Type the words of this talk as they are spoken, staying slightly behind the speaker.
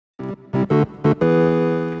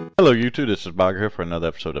Hello YouTube, this is Bogger here for another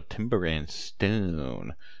episode of Timber and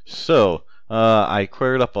Stone. So, I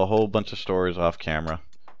cleared up a whole bunch of stores off camera,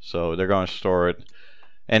 so they're going to store it.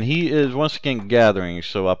 And he is once again gathering,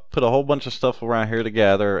 so I put a whole bunch of stuff around here to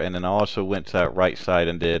gather, and then I also went to that right side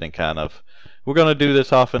and did, and kind of, we're going to do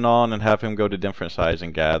this off and on and have him go to different sides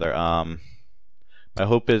and gather. My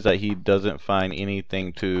hope is that he doesn't find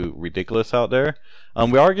anything too ridiculous out there.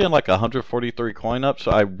 We are getting like 143 coin up,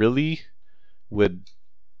 so I really would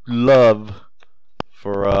love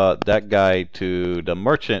for that guy the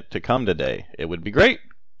merchant to come today. It would be great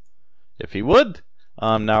if he would.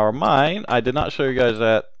 Now mine, I did not show you guys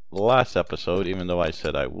that last episode, even though I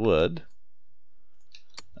said I would.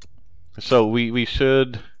 So we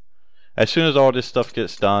should, as soon as all this stuff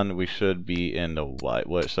gets done, we should be in the white,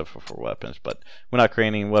 well, except for weapons, but we're not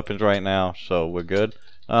creating weapons right now, so we're good.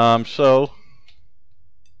 So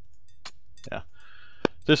yeah,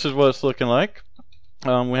 this is what it's looking like.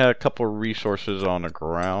 We had a couple of resources on the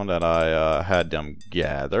ground that I had them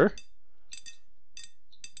gather.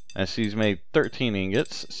 And she's made 13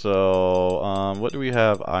 ingots. So, what do we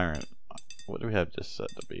have? Iron. What do we have this set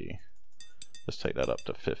to be? Let's take that up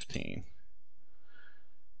to 15.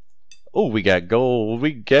 Oh, we got gold.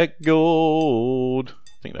 We got gold.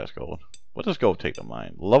 I think that's gold. What does gold take to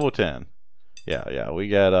mine? Level 10. Yeah. We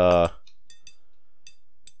got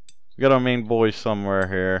our main boy somewhere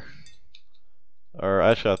here. Or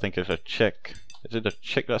actually, I think it's a chick. Is it a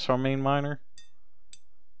chick that's our main miner?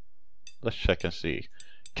 Let's check and see.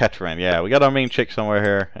 Catrin, yeah, we got our main chick somewhere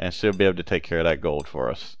here, and she'll be able to take care of that gold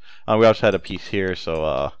for us. We also had a piece here,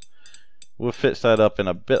 so we'll fix that up in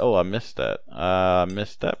a bit. Oh, I missed that.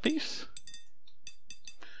 Missed that piece.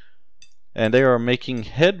 And they are making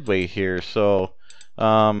headway here, so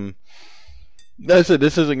that's it.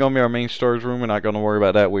 This isn't going to be our main storage room. We're not going to worry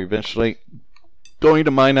about that. We eventually going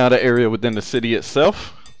to mine out an area within the city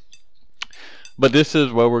itself, but this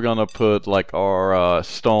is where we're gonna put like our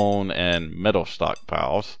stone and metal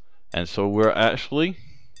stockpiles. And so we're actually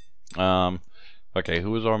okay,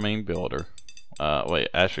 who is our main builder? Wait,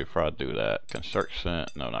 actually, before I do that, construction,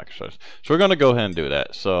 no, not construction. So we're gonna go ahead and do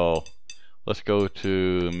that. So let's go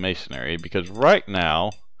to masonry, because right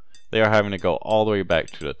now they are having to go all the way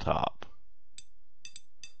back to the top.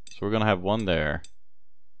 So we're gonna have one there.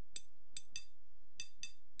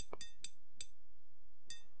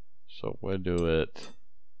 So we'll do it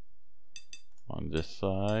on this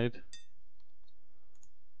side.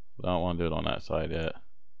 I don't want to do it on that side yet.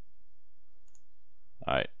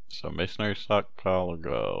 Alright, so masonry stockpile will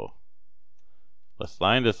go. Let's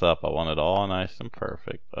line this up. I want it all nice and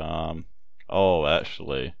perfect. Oh,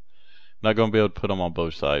 actually, I'm not going to be able to put them on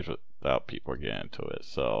both sides without people getting into it.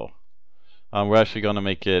 So we're actually going to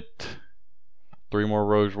make it 3 more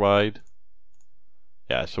rows wide.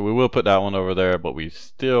 Yeah, so we will put that one over there, but we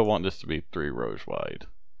still want this to be 3 rows wide.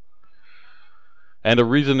 And the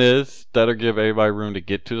reason is that'll give everybody room to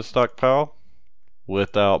get to the stockpile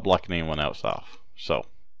without blocking anyone else off. So,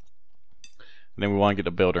 and then we want to get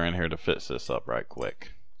the builder in here to fix this up right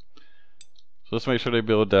quick. So let's make sure they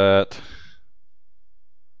build that.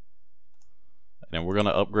 And then we're going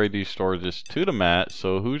to upgrade these storages to the mat.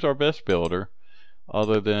 So who's our best builder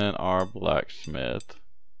other than our blacksmith?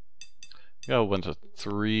 Got a bunch of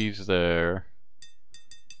 3s there.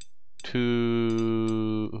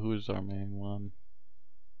 2. Who's our main one?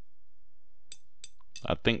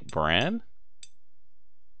 I think Bran?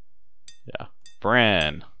 Yeah,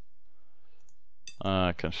 Bran.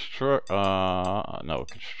 No,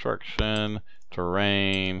 construction,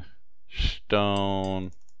 terrain,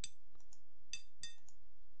 stone.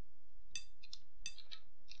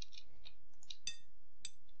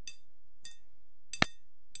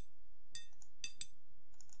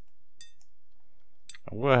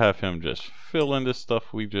 We'll have him just fill in the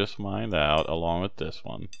stuff we just mined out along with this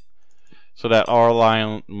one, so that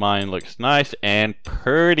our mine looks nice and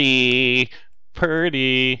pretty.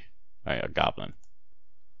 Alright, a goblin.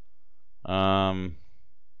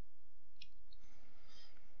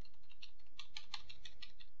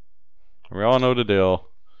 We all know the deal.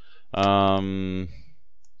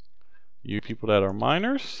 You people that are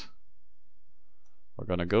miners, we're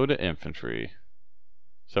gonna go to infantry,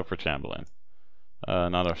 except for Chamberlain.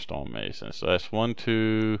 Not our stonemason. So that's 1,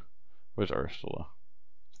 2. Where's Ursula?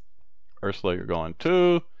 Ursula, you're going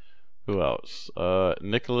 2. Who else?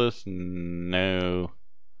 Nicholas? No.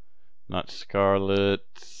 Not Scarlet.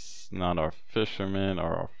 Not our fisherman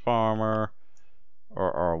or our farmer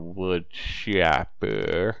or our wood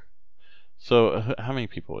chopper. So how many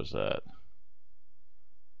people is that?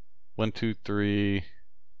 1, 2, 3.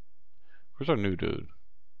 Where's our new dude?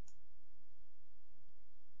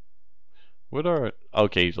 What are...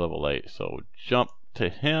 Okay, he's level 8. So jump to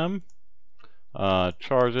him.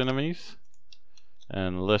 Charge enemies.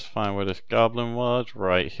 And let's find where this goblin was.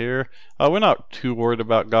 Right here. We're not too worried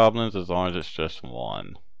about goblins as long as it's just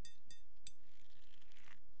one.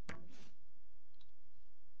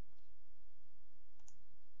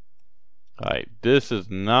 Alright, this is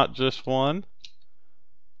not just one.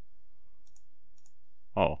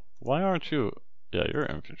 Oh, why aren't you... Yeah, you're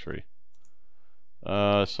infantry.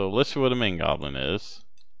 So let's see what the main goblin is.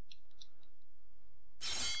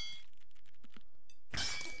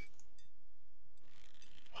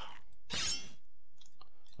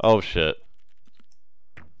 Oh shit.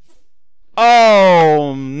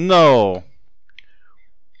 Oh no!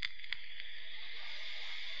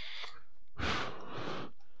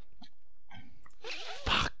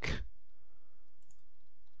 Fuck.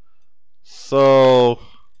 So,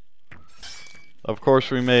 of course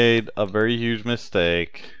we made a very huge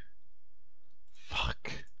mistake.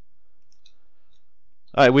 Fuck.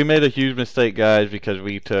 Alright, we made a huge mistake, guys, because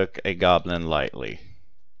we took a goblin lightly.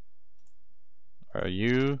 Are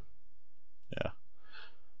you? Yeah.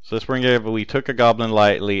 So let's bring it over. We took a goblin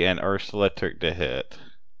lightly and Ursula took the hit.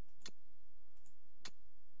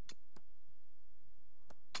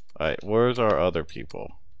 Alright, where's our other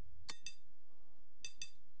people?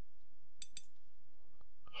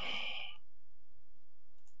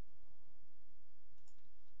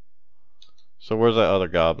 So where's that other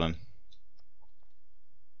goblin?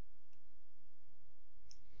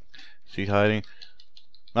 Is he hiding?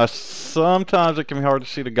 Now sometimes it can be hard to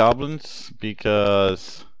see the goblins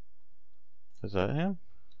because... Is that him?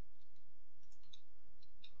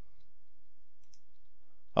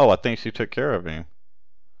 Oh, I think she took care of him.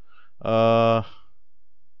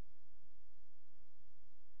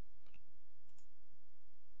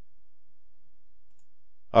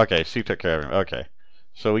 Okay, she took care of him. Okay.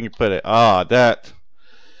 So we can put it... that...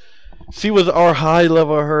 She was our high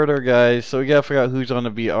level herder, guys. So we gotta figure out who's gonna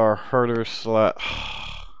be our herder slot.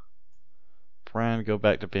 Brian, go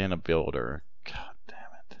back to being a builder. God damn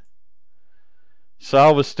it. So I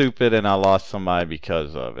was stupid and I lost somebody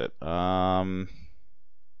because of it. So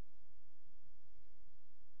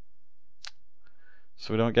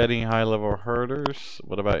we don't get any high level herders.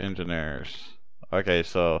 What about engineers? Okay,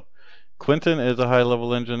 so Quentin is a high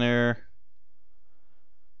level engineer.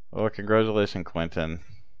 Oh, congratulations, Quentin.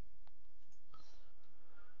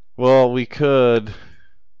 Well, we could...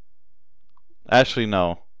 Actually,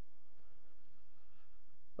 no.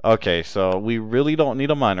 Okay, so we really don't need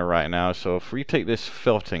a miner right now. So if we take this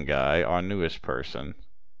Felton guy, our newest person.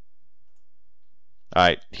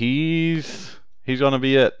 Alright, he's gonna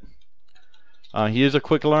be it. He is a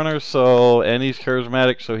quick learner, so, and he's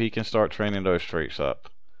charismatic, so he can start training those traits up.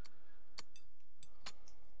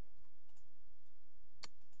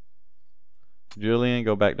 Julian,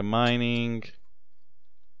 go back to mining.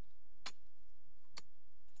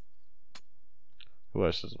 Who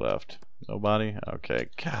else is left? Nobody? Okay.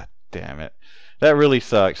 God damn it. That really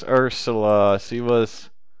sucks. Ursula, she was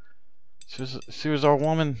our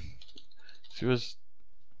woman. She was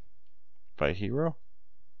by hero?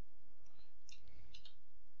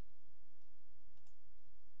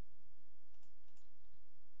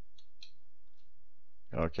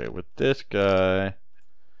 Okay, with this guy.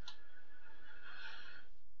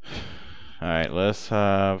 Alright, let's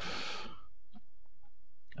have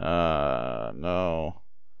no.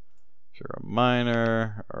 If you're a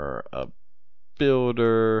miner or a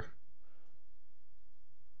builder,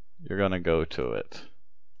 you're gonna go to it.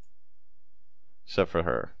 Except for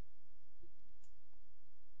her.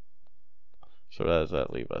 So what does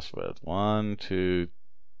that leave us with? 1, 2,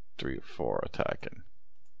 3, 4 attacking.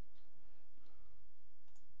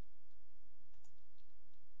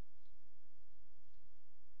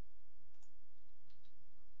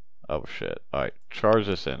 Oh shit. Alright, charge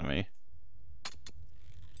this enemy.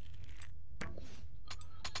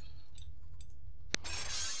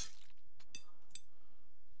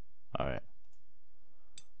 Alright.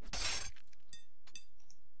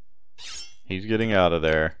 He's getting out of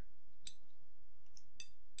there.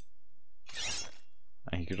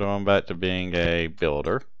 And he's going back to being a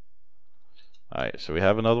builder. Alright, so we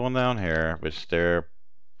have another one down here, which they're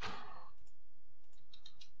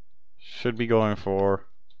should be going for,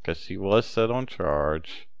 because he was set on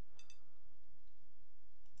charge.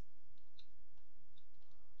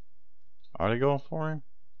 Are they going for him?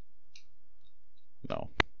 No.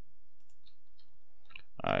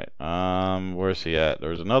 Alright, where's he at?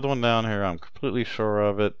 There's another one down here, I'm completely sure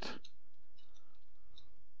of it.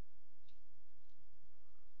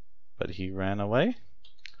 But he ran away?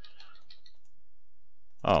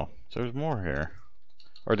 Oh, so there's more here.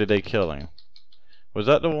 Or did they kill him? Was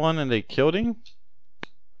that the one and they killed him?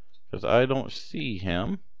 Because I don't see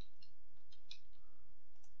him.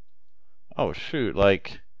 Oh shoot,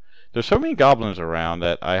 like there's so many goblins around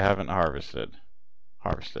that I haven't harvested.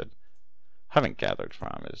 Haven't gathered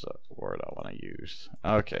from is the word I want to use.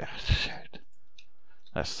 Okay, shit.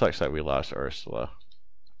 That sucks that we lost Ursula.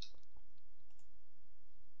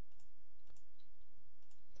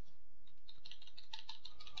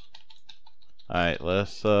 Alright,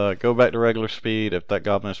 let's go back to regular speed. If that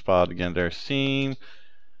goblin is spotted again, they're seen.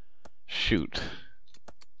 Shoot.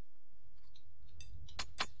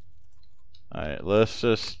 Alright, let's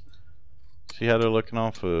just see how they're looking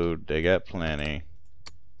on food. They got plenty.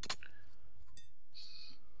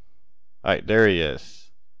 Alright, there he is.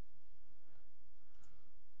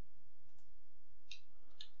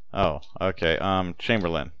 Oh, okay.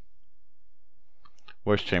 Chamberlain.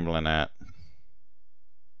 Where's Chamberlain at?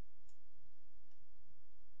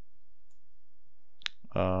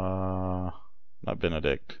 Not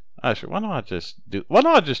Benedict. Actually, why don't I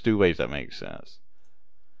just do ways that make sense?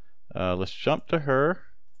 Let's jump to her.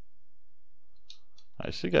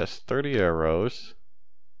 Alright, she got 30 arrows.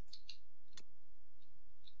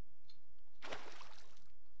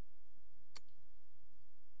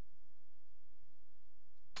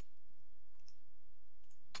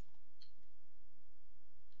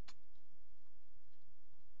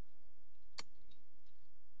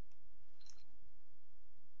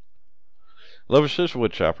 Level 6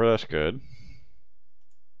 wood chopper, that's good.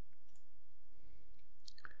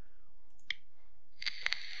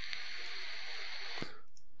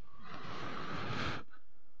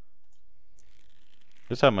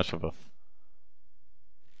 Just how much of a...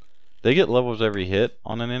 They get levels every hit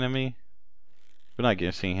on an enemy. We're not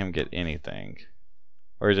getting seeing him get anything.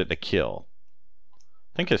 Or is it the kill?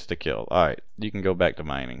 I think it's the kill. Alright, you can go back to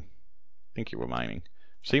mining. I think you were mining.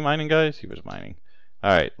 See mining, guys? He was mining.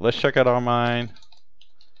 Alright, let's check out our mine.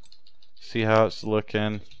 See how it's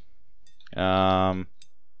looking. Where's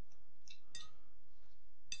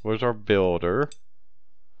our builder?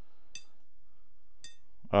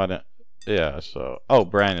 Oh, no. Yeah, so... Oh,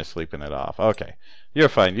 Brian is sleeping it off. Okay. You're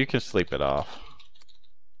fine. You can sleep it off.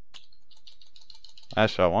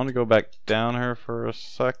 Actually, I want to go back down here for a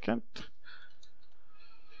second.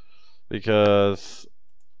 Because...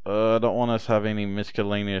 I don't want us to have any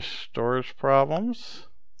miscellaneous storage problems.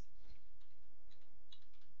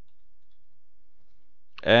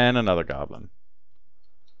 And another goblin.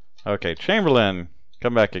 Okay, Chamberlain,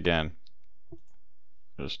 come back again.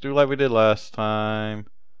 Just do like we did last time.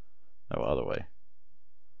 No, other way.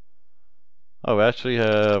 Oh, we actually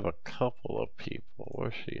have a couple of people.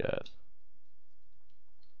 Where's she at?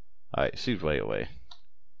 Alright, she's way away.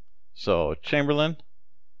 So, Chamberlain.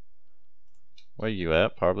 Where you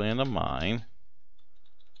at? Probably in the mine.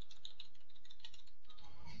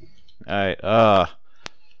 Alright,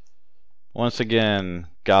 once again,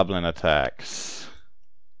 goblin attacks.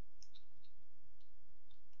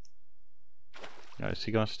 Alright, is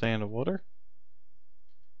he gonna stay in the water?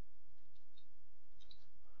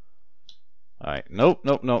 Alright, nope.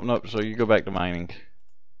 So you go back to mining.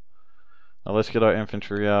 Now let's get our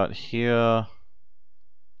infantry out here.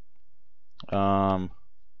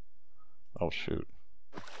 Oh shoot.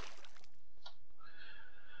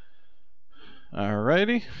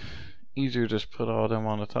 Alrighty. Easier just put all them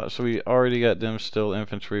on the top. So we already got them still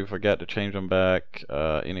infantry. Forgot to change them back.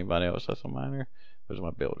 Anybody else that's a miner? Where's my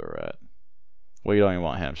builder at? We don't even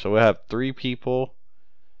want him. So we have 3 people.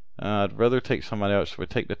 I'd rather take somebody else. So we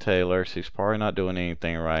take the tailor. So he's probably not doing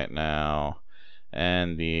anything right now.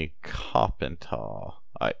 And the carpenter.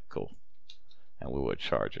 Alright, cool. And we were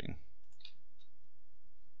charging.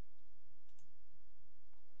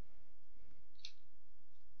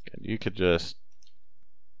 You could just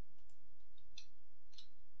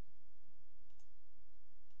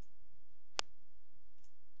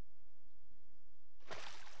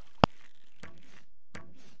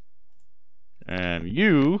and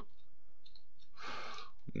you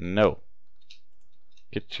no,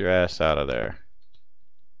 get your ass out of there.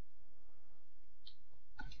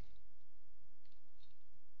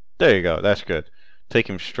 There you go, that's good. Take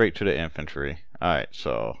him straight to the infantry. Alright,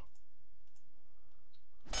 so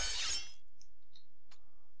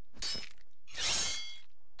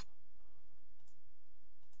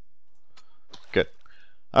good.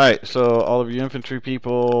 Alright, so all of you infantry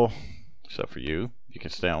people, except for you, you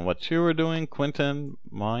can stay on what you were doing. Quentin,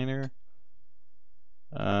 miner.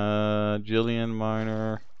 Jillian,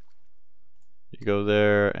 miner. You go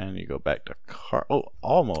there and you go back to oh,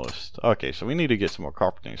 almost. Okay, so we need to get some more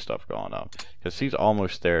carpenting stuff going on because he's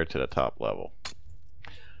almost there to the top level.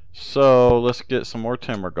 So let's get some more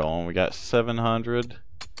timber going. We got 700.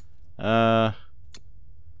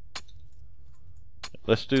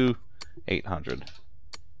 Let's do 800.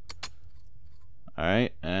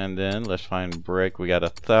 Alright, and then let's find brick. We got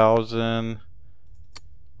 1,000.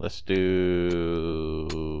 Let's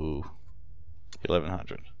do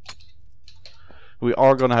 1,100. We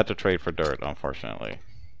are going to have to trade for dirt, unfortunately.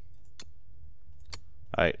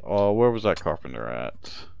 Alright, where was that carpenter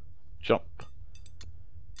at? Jump.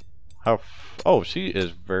 Oh, she is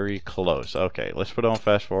very close. Okay, let's put on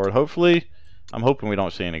fast forward. Hopefully, I'm hoping we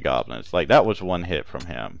don't see any goblins. Like, that was one hit from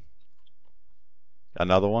him.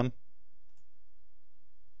 Another one?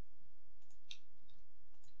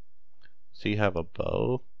 Does he have a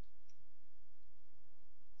bow?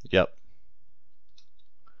 Yep.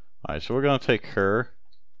 Alright, so we're going to take her.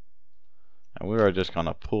 And we are just going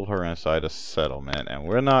to pull her inside a settlement. And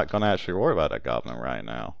we're not going to actually worry about that goblin right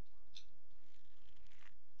now.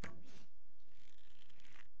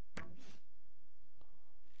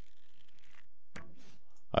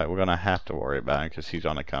 Alright, we're going to have to worry about him because he's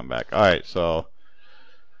on a comeback. Alright, so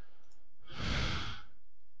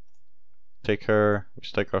take her.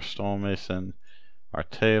 Let's take our stonemason, our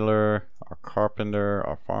tailor, our carpenter,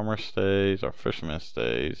 our farmer stays, our fisherman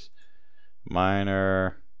stays,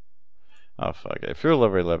 miner. Oh fuck it. If you're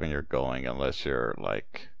level 11, you're going unless you're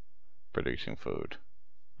like producing food.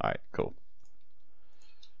 Alright, cool.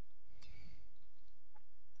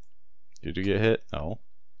 Did you get hit? No.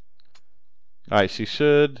 Alright, you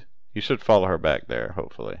should follow her back there,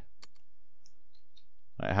 hopefully.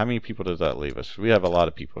 Alright, how many people does that leave us? We have a lot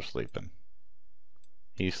of people sleeping.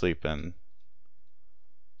 He's sleeping.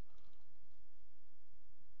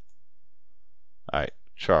 Alright,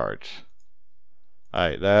 charge.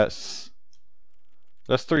 Alright, that's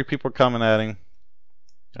 3 people coming at him.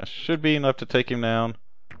 That should be enough to take him down.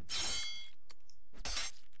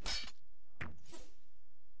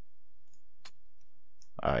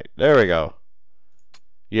 Alright, there we go.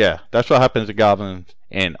 Yeah, that's what happens to goblins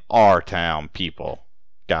in our town, people.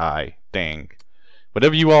 Guy, thing.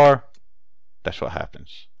 Whatever you are, that's what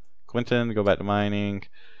happens. Quentin, go back to mining.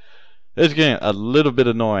 It's getting a little bit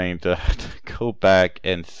annoying to go back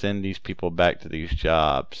and send these people back to these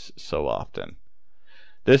jobs so often.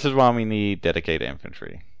 This is why we need dedicated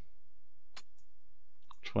infantry.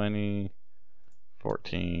 20,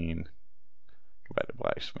 14. Go back to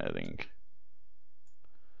blacksmithing.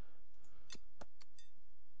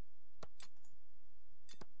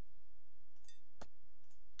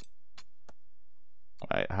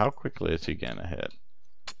 Alright, how quickly is he gonna hit?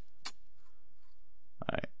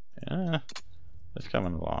 Alright, yeah, it's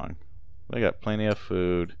coming along. They got plenty of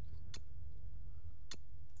food.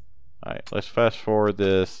 Alright, let's fast forward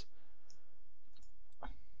this.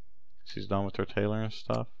 She's done with her tailor and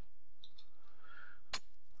stuff.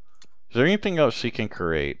 Is there anything else she can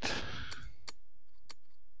create?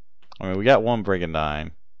 I mean, we got one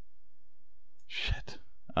brigandine. Shit.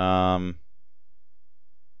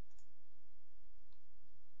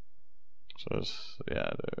 So it's, yeah,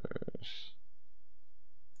 there's...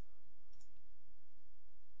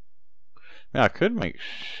 Yeah, I could make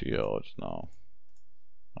shields. No.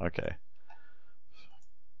 Okay.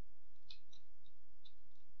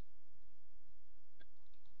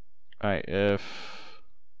 Alright, if...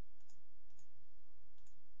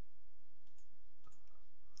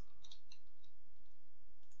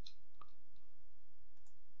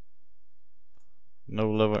 No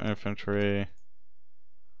level infantry.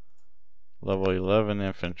 Level 11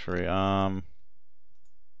 infantry. So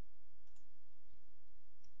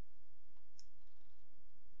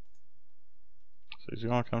he's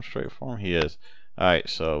gonna come straight for him? He is. Alright,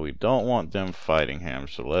 so we don't want them fighting him.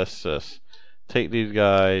 So let's just take these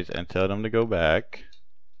guys and tell them to go back.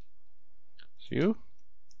 So you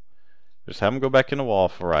just have them go back in the wall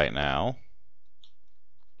for right now.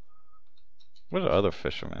 Where's the other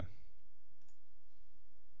fishermen?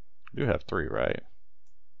 You have 3, right?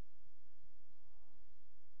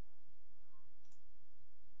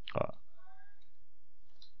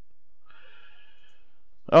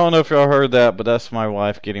 I don't know if y'all heard that, but that's my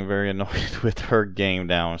wife getting very annoyed with her game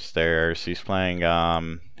downstairs. She's playing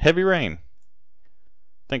Heavy Rain. I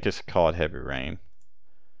think it's called Heavy Rain.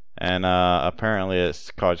 And apparently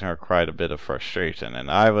it's causing her quite a bit of frustration. And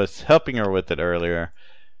I was helping her with it earlier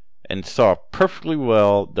and saw perfectly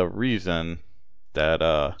well the reason that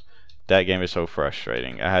that game is so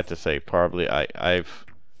frustrating. I had to say probably I've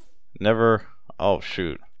never... Oh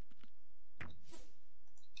shoot.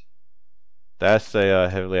 That's a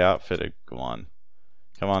heavily outfitted one.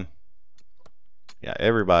 Come on. Yeah,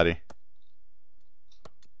 everybody.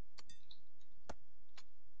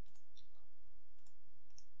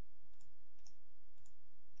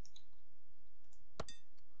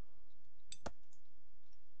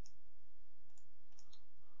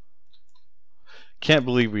 Can't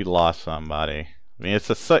believe we lost somebody. I mean,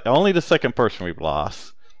 it's only the second person we've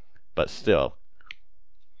lost, but still.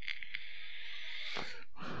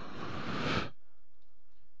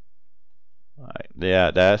 Alright,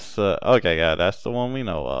 yeah, that's okay, yeah, that's the one we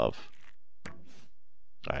know of.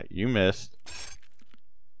 Alright, you missed.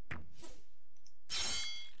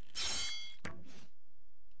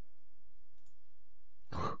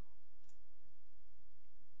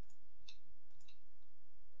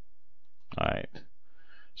 Alright.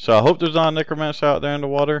 So I hope there's not a necromancer out there in the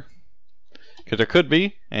water. Because there could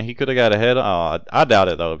be, and he could have got ahead. Oh, I doubt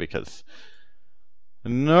it though, because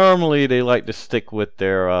normally they like to stick with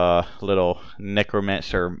their little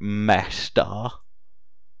necromancer master.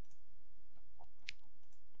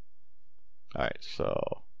 Alright,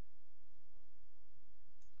 so.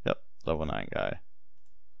 Yep, level 9 guy.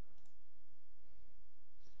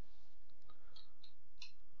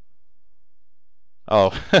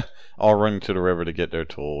 Oh, all running to the river to get their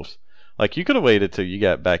tools. Like, you could have waited till you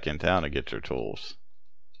got back in town to get your tools.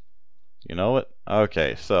 You know what?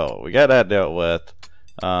 Okay, so we got that dealt with.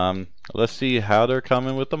 Let's see how they're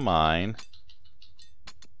coming with the mine.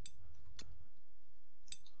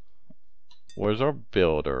 Where's our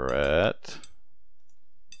builder at?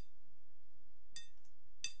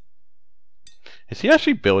 Is he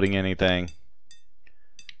actually building anything?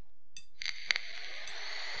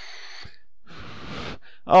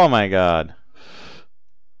 Oh my god.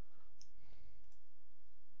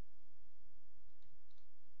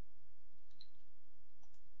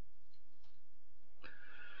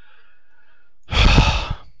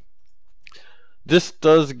 This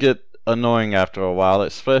does get annoying after a while,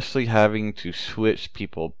 especially having to switch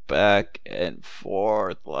people back and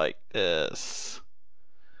forth like this.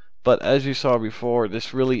 But as you saw before,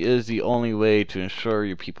 this really is the only way to ensure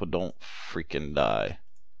your people don't freaking die.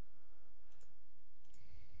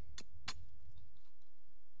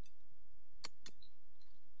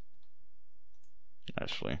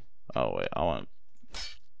 Actually, oh wait, I want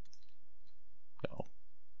no.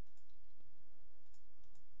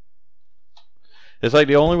 It's like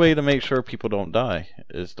the only way to make sure people don't die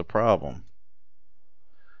is the problem.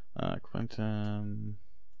 Quentin,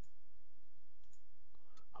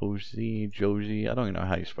 Josie, I don't even know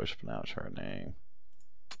how you're supposed to pronounce her name.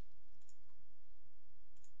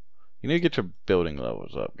 You need to get your building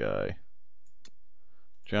levels up, guy.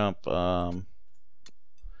 Jump, oh,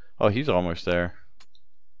 he's almost there.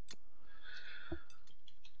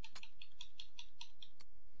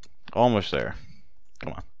 Almost there.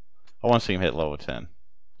 Come on. I want to see him hit level 10.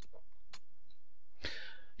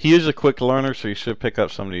 He is a quick learner, so he should pick up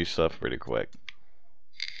some of these stuff pretty quick.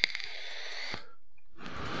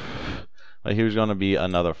 Like he was going to be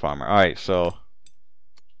another farmer. Alright, so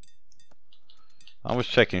I was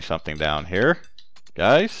checking something down here.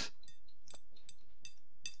 Guys.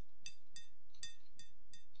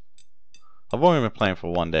 I've only been playing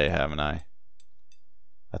for one day, haven't I?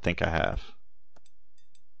 I think I have.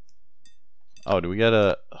 Oh, do we get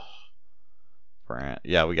a...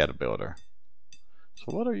 Yeah, we got a builder.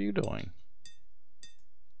 So what are you doing?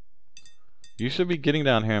 You should be getting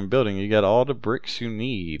down here and building. You got all the bricks you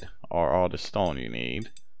need, or all the stone you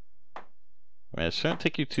need. I mean, it shouldn't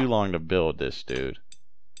take you too long to build this, dude.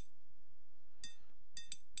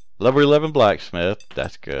 Level 11 blacksmith.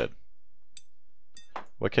 That's good.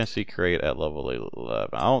 What can she create at level 11?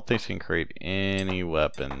 I don't think she can create any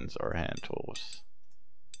weapons or hand tools.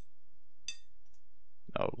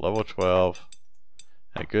 No, level 12.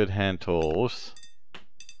 And good hand tools.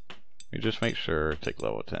 You just make sure, take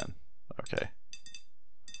level 10. Okay.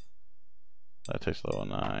 That takes level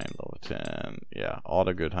 9, level 10. Yeah, all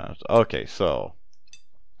the good hands. Okay, so.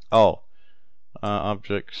 Oh.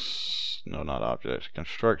 Objects. No, not objects.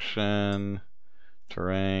 Construction.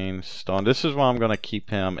 Terrain. Stone. This is why I'm going to keep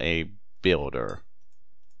him a builder.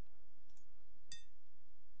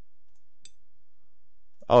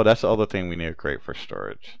 Oh, that's the other thing we need to create for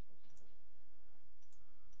storage.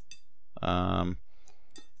 No,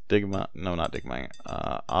 not dig mine.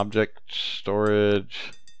 Object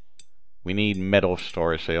storage. We need metal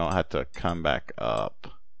storage so you don't have to come back up.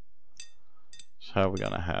 So how are we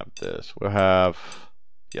gonna have this? We'll have,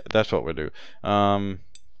 yeah, that's what we'll do.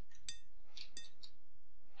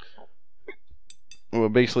 What we'll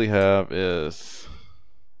basically have is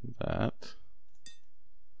that.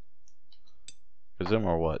 Is them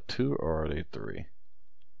are what, 2 or are they 3?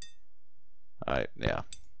 Alright, yeah.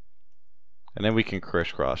 And then we can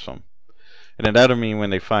crisscross them. And then that'll mean when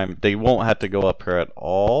they find, they won't have to go up here at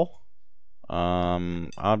all.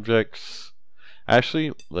 Objects.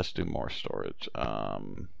 Actually, let's do more storage.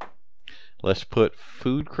 Let's put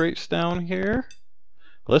food crates down here.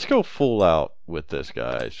 Let's go full out with this,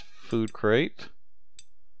 guys. Food crate.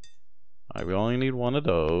 Alright, we only need one of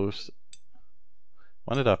those.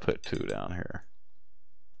 Why did I put 2 down here?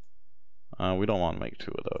 We don't want to make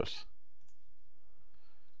 2 of those.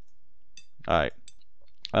 Alright.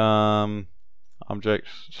 Object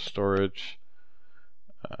storage.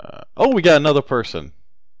 Oh, we got another person.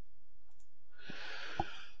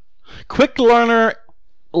 Quick learner,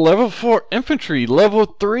 level 4 infantry, level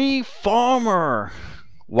 3 farmer.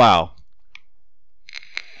 Wow.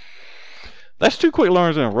 That's 2 quick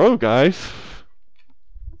learners in a row, guys.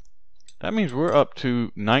 That means we're up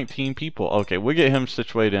to 19 people. Okay, we'll get him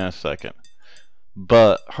situated in a second.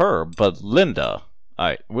 But Linda.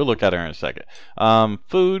 Alright, we'll look at her in a second.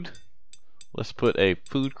 Food. Let's put a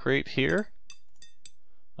food crate here.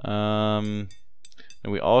 And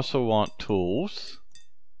we also want tools.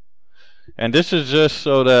 And this is just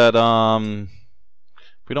so that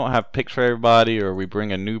if we don't have picks for everybody or we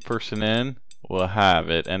bring a new person in, we'll have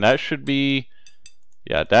it. And that should be,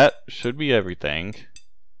 yeah, that should be everything.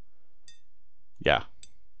 Yeah,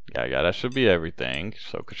 that should be everything.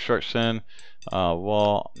 So construction,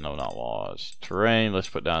 wall, no, not walls, terrain. Let's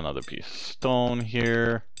put down another piece of stone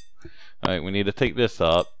here. Alright, we need to take this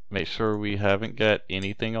up. Make sure we haven't got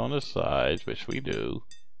anything on the sides, which we do.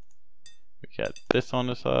 We got this on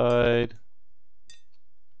the side.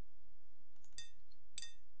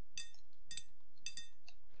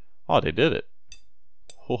 Oh, they did it.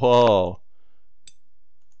 Whoa.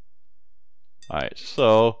 Alright,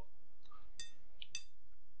 so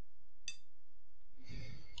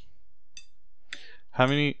how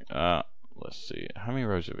many let's see, how many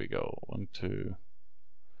rows did we go? 1, 2,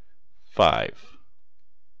 5.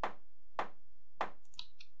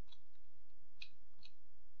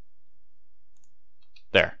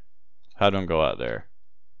 There. How do I go out there?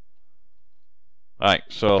 Alright,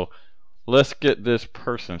 so let's get this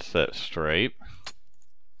person set straight.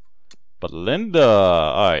 But Linda,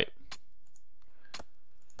 alright.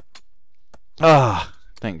 Ah,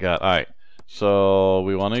 thank God. Alright, so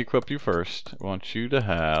we want to equip you first. We want you to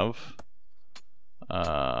have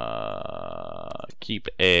keep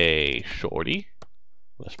a shorty.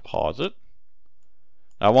 Let's pause it.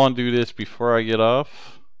 I want to do this before I get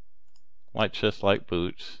off. Light chest, light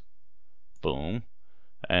boots. Boom.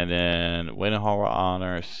 And then win and horror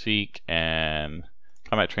honor, seek, and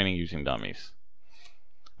combat training using dummies.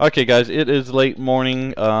 Okay, guys, it is late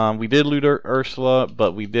morning. We did loot Ursula,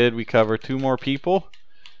 but we did recover 2 more people.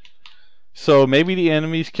 So maybe the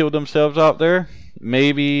enemies killed themselves out there.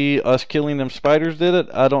 Maybe us killing them spiders did it.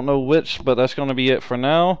 I don't know which, but that's going to be it for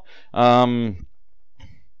now.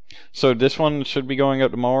 So this one should be going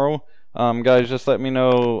up tomorrow. Guys, just let me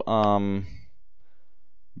know.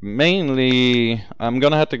 Mainly, I'm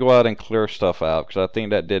going to have to go out and clear stuff out, because I think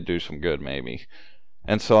that did do some good, maybe.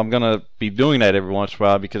 And so I'm going to be doing that every once in a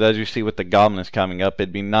while, because as you see with the goblins coming up,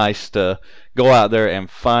 it'd be nice to go out there and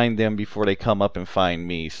find them before they come up and find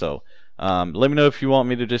me. So let me know if you want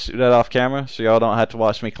me to just do that off camera, so y'all don't have to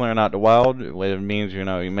watch me clearing out the wild. It means, you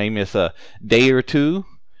know, you may miss a day or 2.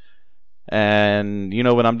 And you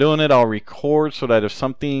know, when I'm doing it, I'll record so that if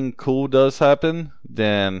something cool does happen,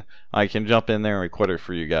 then I can jump in there and record it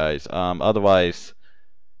for you guys. Otherwise,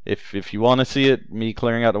 if you want to see it, me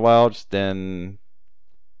clearing out the wilds, then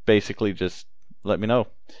basically just let me know.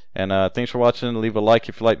 And thanks for watching. Leave a like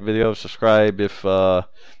if you like the video, subscribe if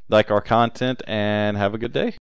like our content, and have a good day.